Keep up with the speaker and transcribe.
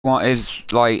What is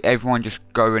like everyone just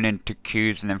going into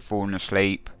queues and then falling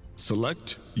asleep?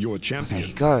 Select your champion. There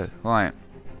you go. Right.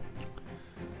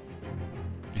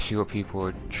 Let's see what people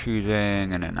are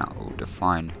choosing, and then that will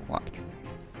define what. So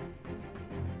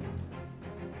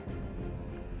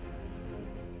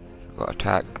we've got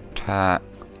attack, attack.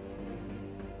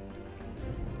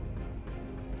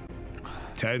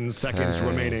 10 seconds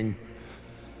remaining.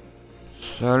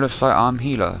 So it looks like I'm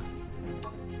healer.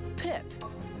 Pip.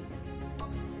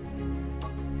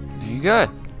 There you go.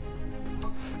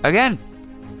 Again.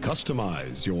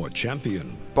 Customize your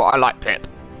champion. But I like Pip.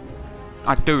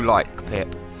 I do like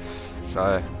Pip.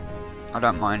 So I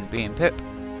don't mind being Pip.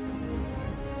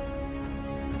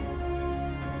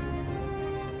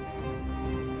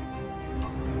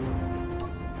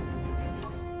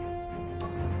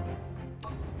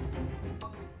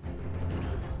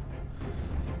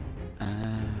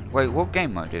 And wait, what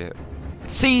game mode did it?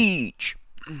 Siege!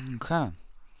 Okay.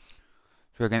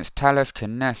 So against Talus,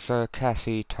 Kinessa,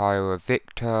 Cassie, Tyra,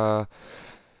 Victor.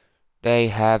 They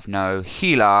have no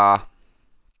healer.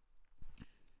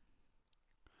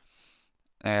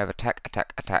 They have attack,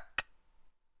 attack, attack.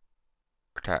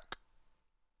 Attack.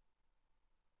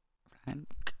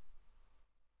 Flank.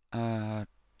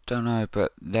 Don't know,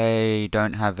 but they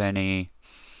don't have any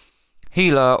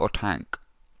healer or tank.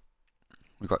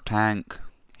 We've got tank,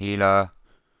 healer,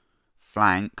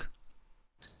 flank,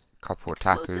 couple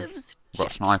attackers. We've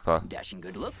got sniper. Dashing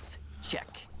good looks.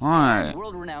 Check. Right.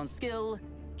 World-renowned skill.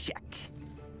 Check.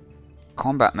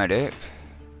 Combat medic.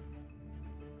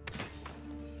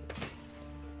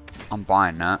 I'm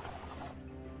buying that.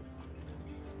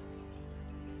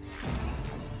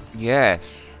 Yes.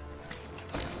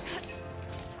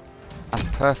 That's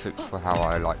perfect for how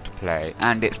I like to play.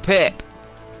 And it's Pip!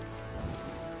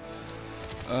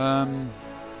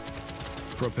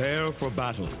 Prepare for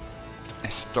battle.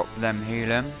 Let's stop them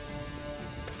healing.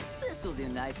 This'll do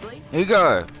nicely. Here you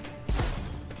go!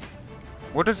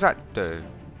 What does that do?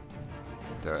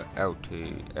 The LT,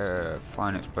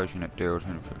 fine explosion that deals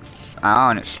and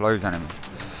it slows enemies.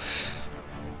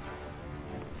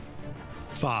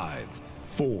 5,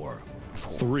 4,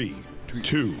 3,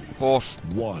 2, Horse.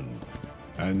 1.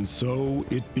 And so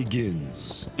it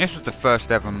begins. This was the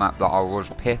first ever map that I was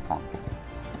Pip on.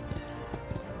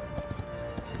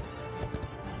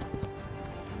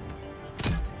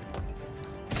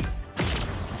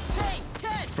 Hey,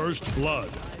 catch! First blood.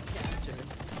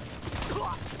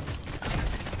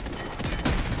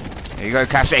 Here you go,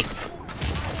 Cassie.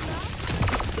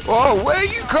 Whoa, where are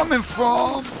you coming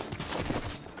from?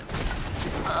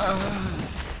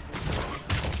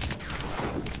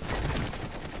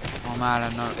 Oh man, I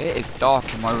know it is dark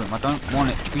in my room. I don't want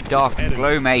it to be dark and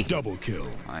gloomy. Double kill.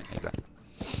 Alright, here you go.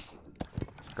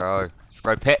 Let's go. Let's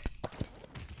go, Pip.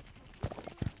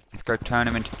 Let's go turn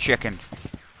him into chickens.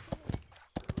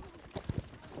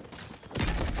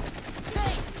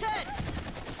 Hey, catch!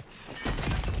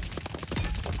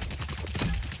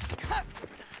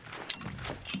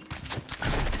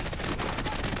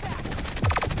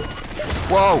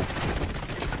 Whoa!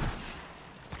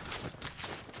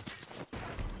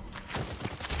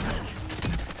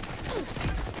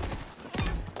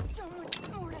 So much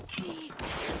more to see.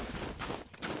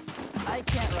 I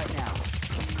can't right now.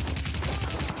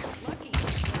 Lucky.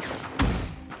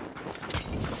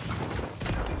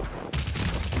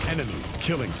 Enemy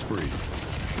killing spree.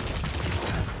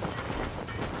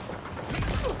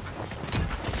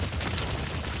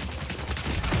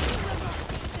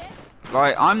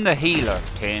 Like, I'm the healer,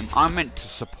 team. I'm meant to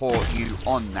support you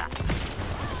on that.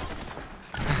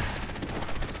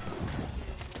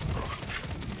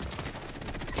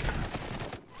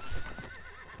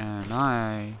 And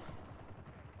I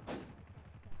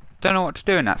don't know what to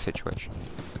do in that situation.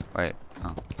 Wait,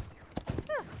 oh.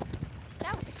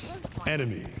 That was a close one.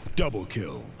 Enemy double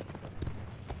kill.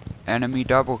 Enemy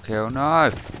double kill, no!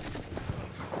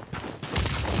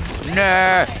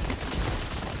 No!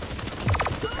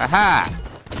 Aha!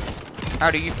 How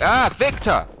do you... Ah,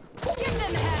 Victor! Give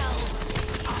them hell.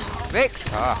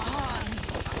 Victor!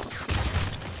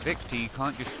 Victor, you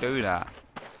can't just do that.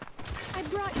 I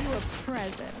brought you a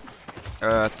present.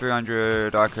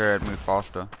 300, I could move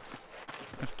faster.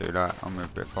 Let's do that, I'll move a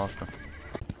bit faster.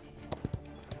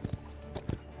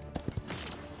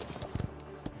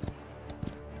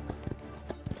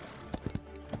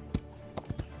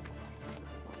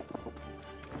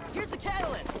 Here's the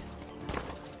catalyst.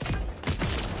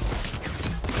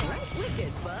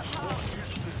 Wicked, but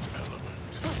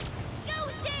Go,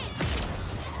 Sid!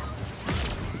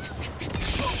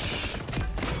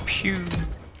 Pew!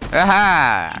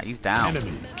 Aha! He's down.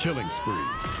 Enemy killing spree.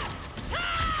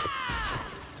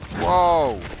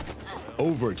 Whoa!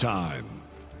 Overtime.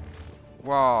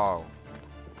 Whoa!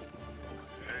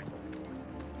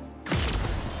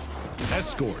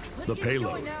 Escort the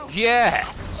payload. Yeah!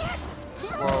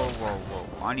 Whoa, whoa,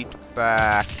 whoa. I need to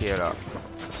back it up.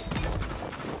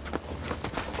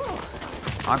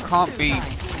 I can't be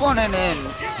running in.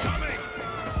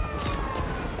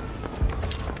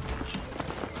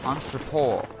 I'm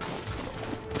support.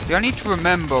 See, I need to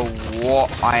remember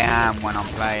what I am when I'm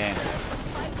playing.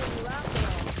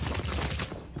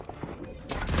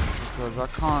 Because I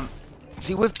can't...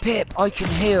 See, with Pip, I can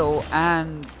heal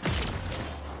and...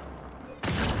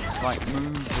 like,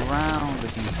 move around a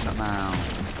decent amount.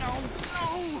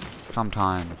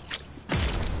 Sometimes.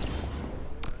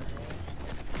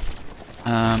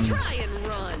 Try and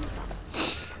run.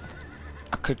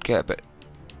 I could get a bit...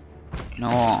 No,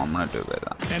 I'm gonna do a bit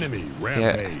of that. Enemy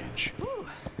rampage. Whew,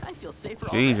 I feel safer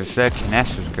Jesus, their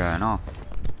kiness is going off.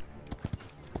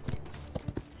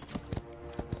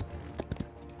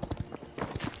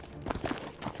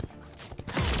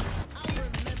 I'll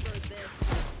remember this.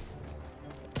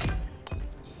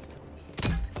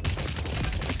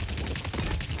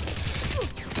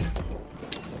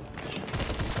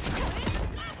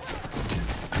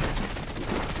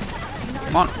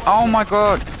 Come on. Oh my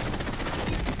god.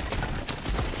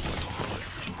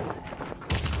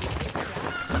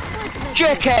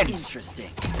 Chicken! Interesting.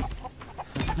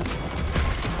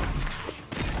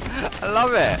 I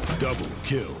love it. Double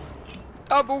kill.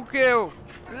 Double kill.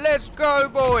 Let's go,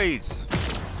 boys.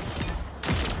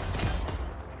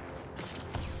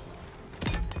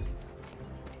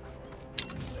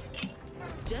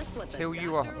 Just what the Kill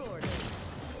you doctor up. ordered.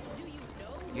 Do you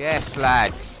know? Yes,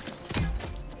 lads.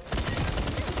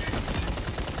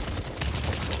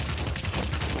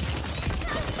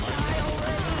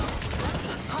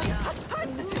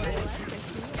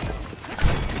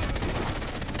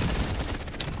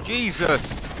 Jesus.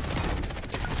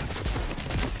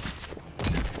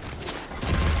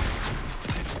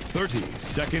 30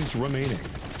 seconds remaining.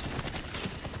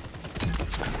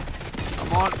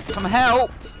 Come on, some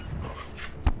help.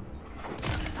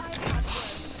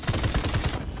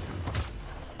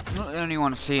 I'm not the only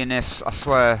one seeing this, I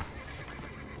swear.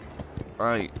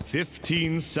 Right.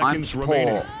 15 I'm seconds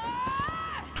remaining. support.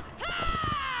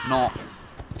 Not.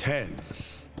 10,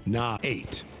 9,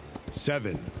 8,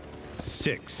 7,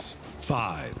 6,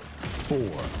 5, 4,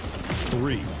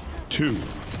 3, 2,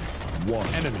 1.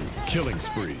 Enemy killing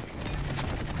spree.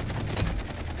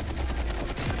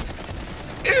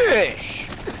 Ish.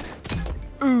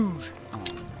 Ooh. Oh.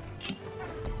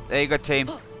 There you go, team.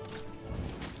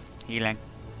 Healing.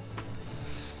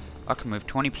 I can move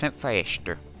 20%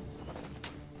 faster.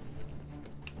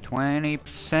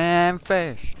 20%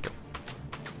 faster.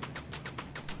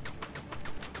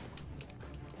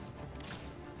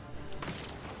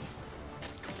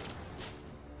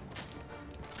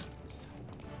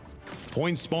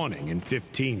 Point spawning in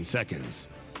 15 seconds.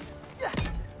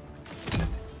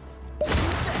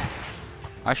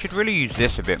 I should really use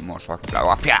this a bit more so I can blow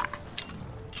up. Yeah.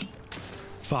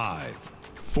 5,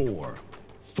 4,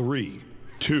 3,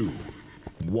 2,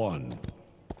 1.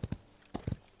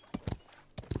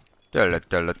 Right,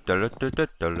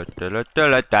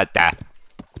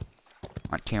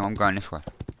 team, I'm going this way.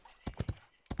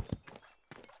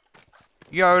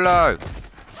 YOLO!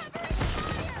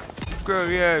 Screw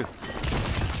you!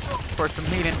 Throw some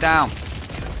healing down.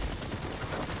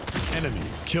 Enemy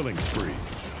killing spree.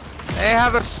 They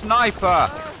have a sniper!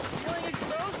 Feeling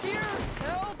exposed here?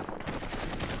 Help!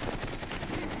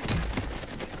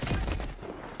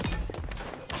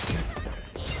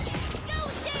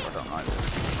 I don't like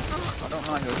this. I don't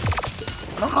like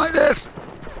this. I don't like this!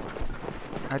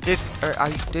 I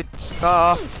did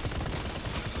stuff.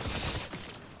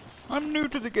 I'm new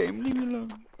to the game, leave me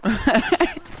alone.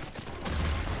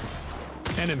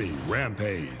 Enemy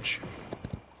rampage.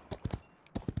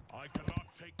 I cannot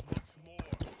take much more.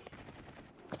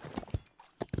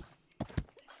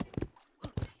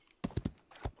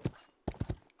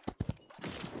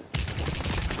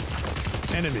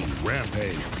 Enemy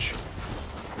rampage.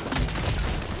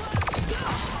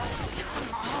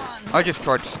 I just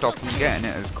tried to stop him getting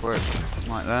it as quick,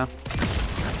 like there.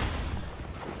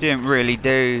 Didn't really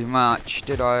do much,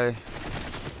 did I?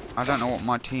 I don't know what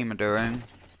my team are doing.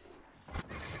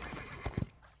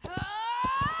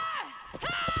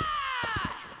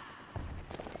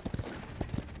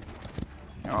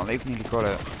 Oh, they've nearly got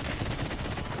it.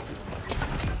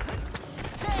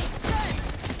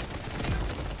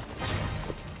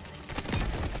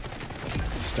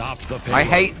 Stop the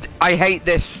payload. I hate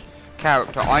this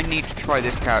character. I need to try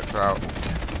this character out.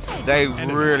 They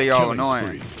Enemy really are killing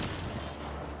annoying. spree.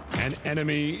 An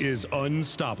enemy is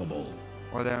unstoppable.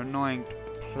 Or they're annoying to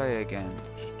play against.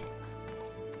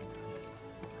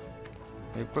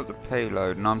 They've got the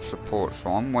payload and I'm support,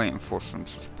 so I'm waiting for some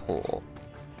support.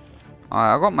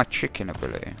 Alright, I got my chicken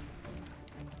ability.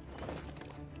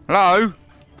 Hello?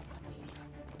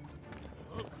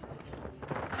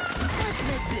 Let's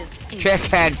make this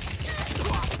Chicken!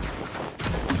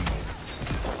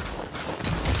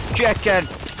 Chicken!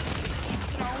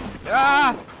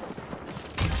 Ah!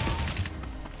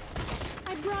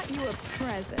 I brought you a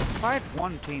present. If I had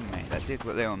one teammate that did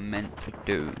what they were meant to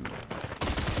do,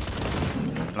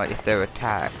 like if they were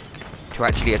attacked, to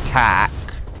actually attack,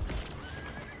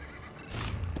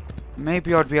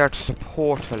 maybe I'd be able to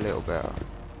support a little better.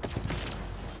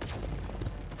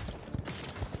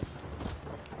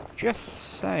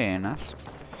 Just saying, that's...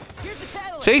 Here's the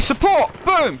catalyst. See, support!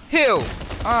 Boom! Heal!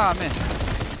 Ah, I missed.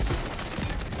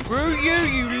 Screw you,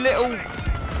 you little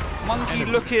monkey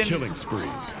Enemy looking... killing spree.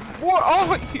 What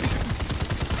are you?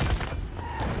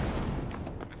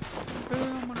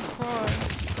 I'm gonna cry.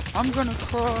 I'm gonna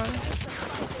cry.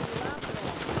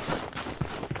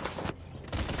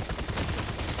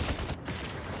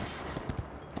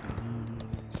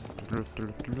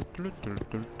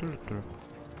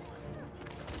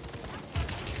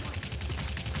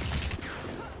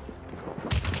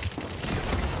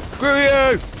 Screw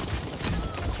you!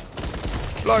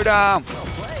 Slow down! Well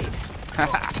played.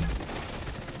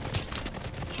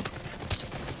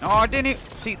 No, I didn't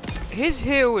see. His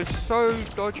heal is so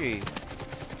dodgy.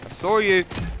 I saw you.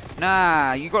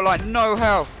 Nah, you got like no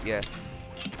health. Yeah.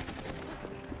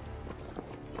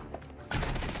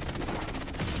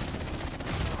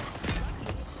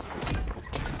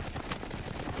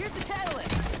 Here's the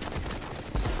catalyst.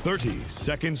 30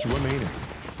 seconds remaining.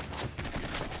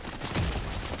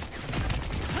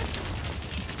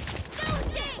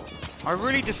 I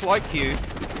really dislike you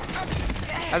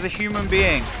as a human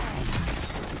being.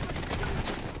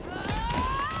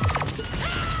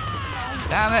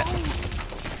 Damn it!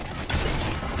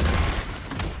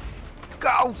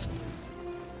 Go!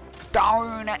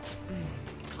 Darn it!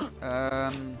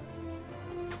 I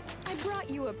brought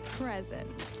you a present.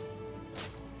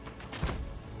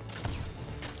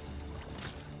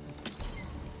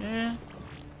 Yeah.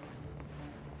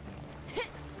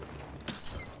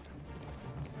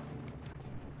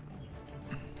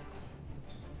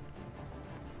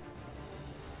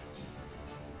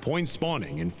 Point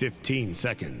spawning in 15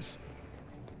 seconds.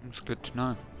 That's good to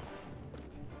know.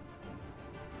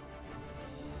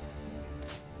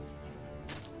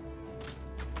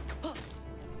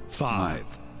 Five,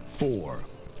 4,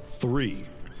 3,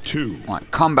 2.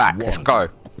 Right, come back. Let's One. go.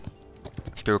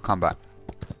 Let's do a comeback.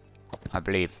 I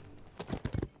believe.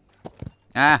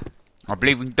 I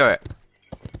believe we can do it.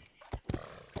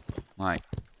 Right.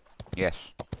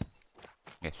 Yes.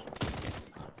 Yes.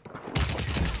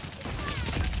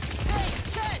 Hey,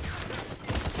 catch!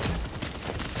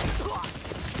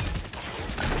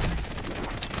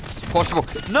 Possible.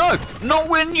 No! Not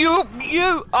when you...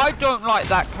 I don't like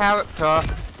that character.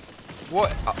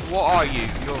 What are you?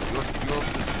 You're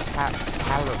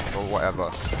Palace or whatever.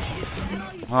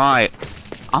 Right.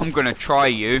 I'm gonna try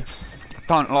you.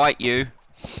 Don't like you.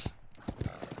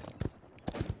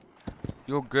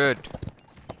 You're good.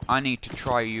 I need to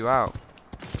try you out.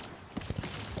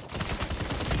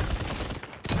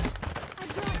 I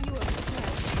brought you a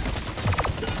present.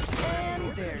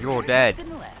 And there's You're dead.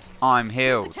 nothing left. I'm Here's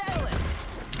healed. the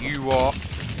catalyst. You are...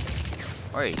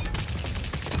 Wait.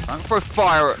 Don't throw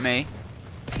fire at me.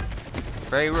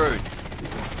 Very rude.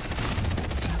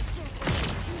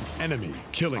 Enemy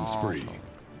killing Oh. spree.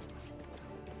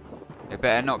 There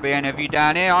better not be any of you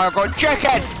down here. I've got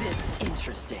chicken! Make this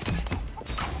interesting.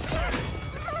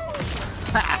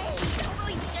 Hey, that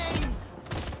really stings.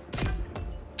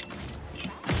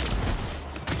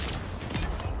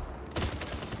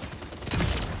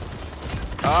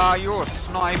 Ah, you're a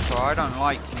sniper. I don't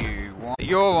like you. What?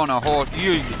 You're on a horse.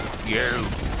 You.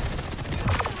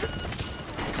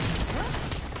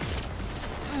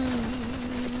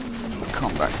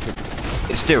 Come back to...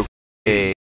 It's still...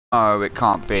 Oh, it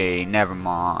can't be. Never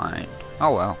mind.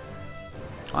 Oh well.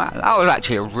 That was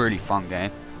actually a really fun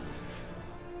game.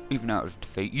 Even though it was a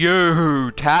defeat.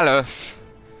 You, Talus.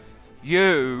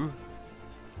 You.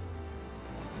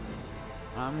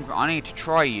 I need to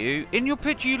try you. In your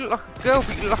picture you look like a girl,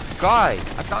 but you look like a guy.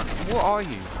 I don't... What are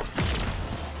you?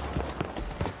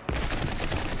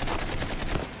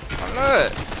 Oh,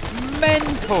 look.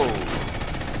 Mental.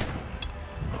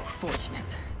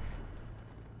 Fortunate.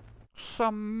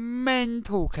 Some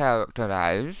mental character,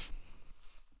 that is.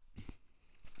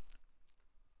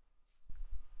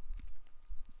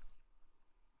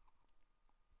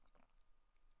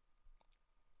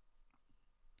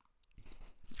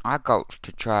 I got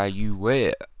to try you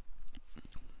it.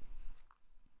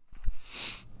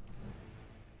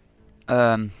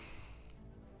 Okay.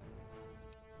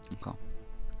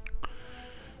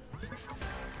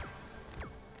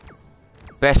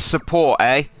 Best support,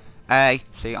 eh?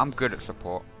 See, I'm good at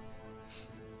support.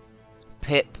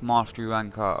 Pip mastery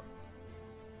rank up.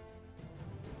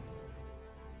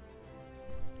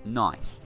 Nice.